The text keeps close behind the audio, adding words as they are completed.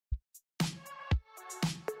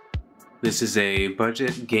This is a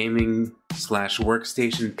budget gaming slash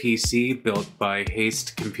workstation PC built by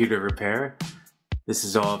Haste Computer Repair. This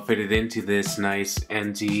is all fitted into this nice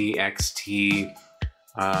NXZT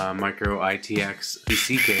micro RTX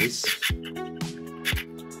PC case.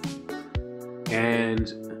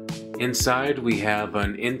 And inside we have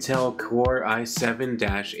an Intel Core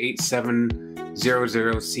i7-8700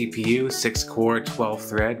 CPU, 6-core,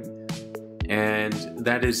 12-thread, and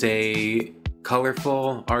that is a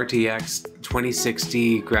colorful RTX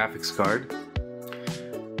 2060 graphics card.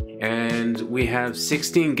 And we have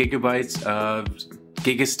 16 gigabytes of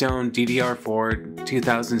Gigastone DDR4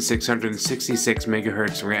 2666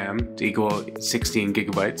 MHz RAM to equal 16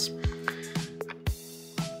 gigabytes.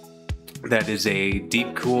 That is a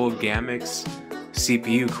deep cool Gamix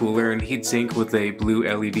CPU cooler and heatsink with a blue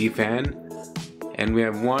LED fan. And we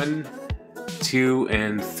have 1, 2,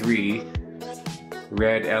 and 3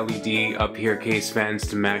 red LED up here case fans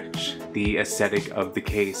to match the aesthetic of the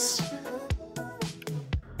case.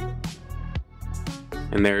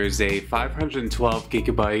 And there is a 512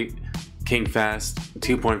 gigabyte KingFast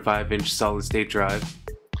 2.5 inch solid state drive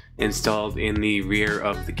installed in the rear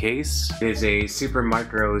of the case. It is a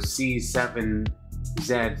Supermicro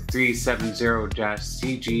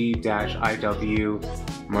C7-8700-CG-IW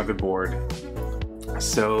motherboard.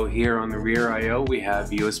 So here on the rear I/O we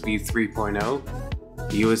have USB 3.0,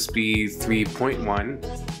 USB 3.1,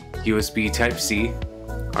 USB Type-C,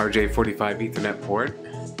 RJ45 Ethernet port,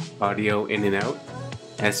 audio in and out,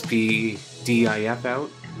 SPDIF out,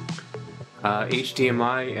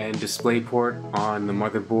 HDMI and DisplayPort on the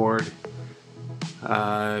motherboard,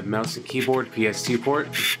 mouse and keyboard PS2 port,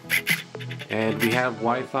 and we have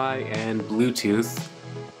Wi-Fi and Bluetooth.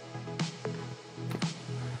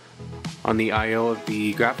 On the I/O of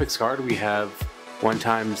the graphics card we have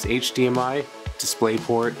 1x HDMI,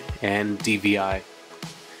 DisplayPort, and DVI.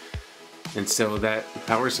 And so that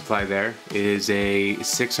power supply there is a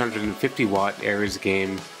 650 watt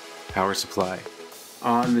Aresgame power supply.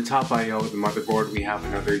 On the top I/O of the motherboard we have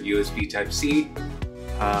another USB Type-C,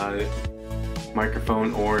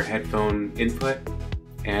 microphone or headphone input,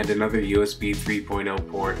 and another USB 3.0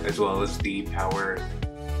 port, as well as the power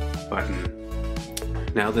button.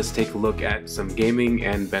 Now let's take a look at some gaming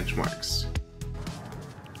and benchmarks.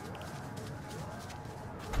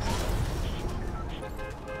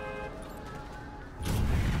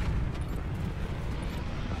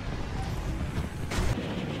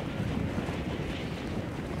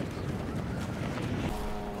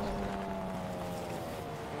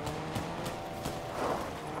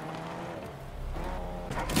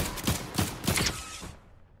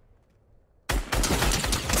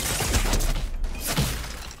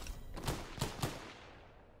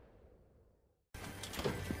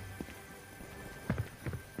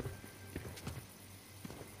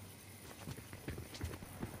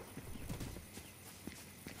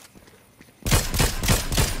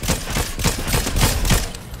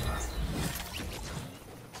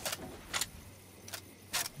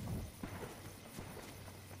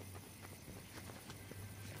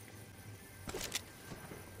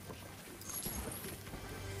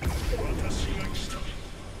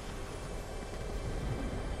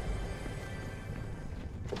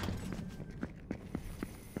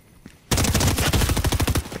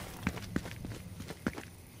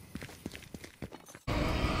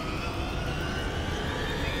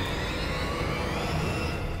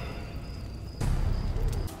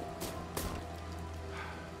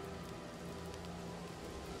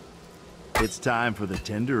 It's time for the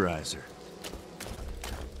tenderizer.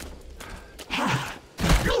 I'm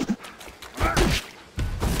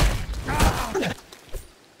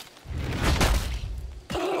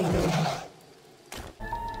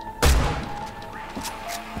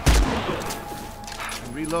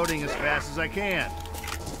reloading as fast as I can.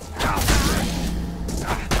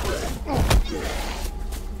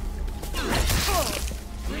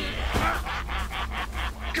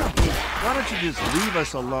 Why don't you just leave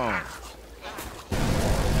us alone?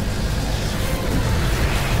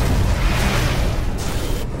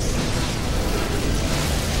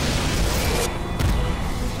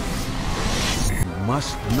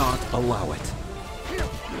 Must not allow it.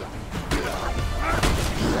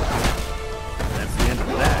 That's the end of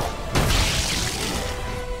that.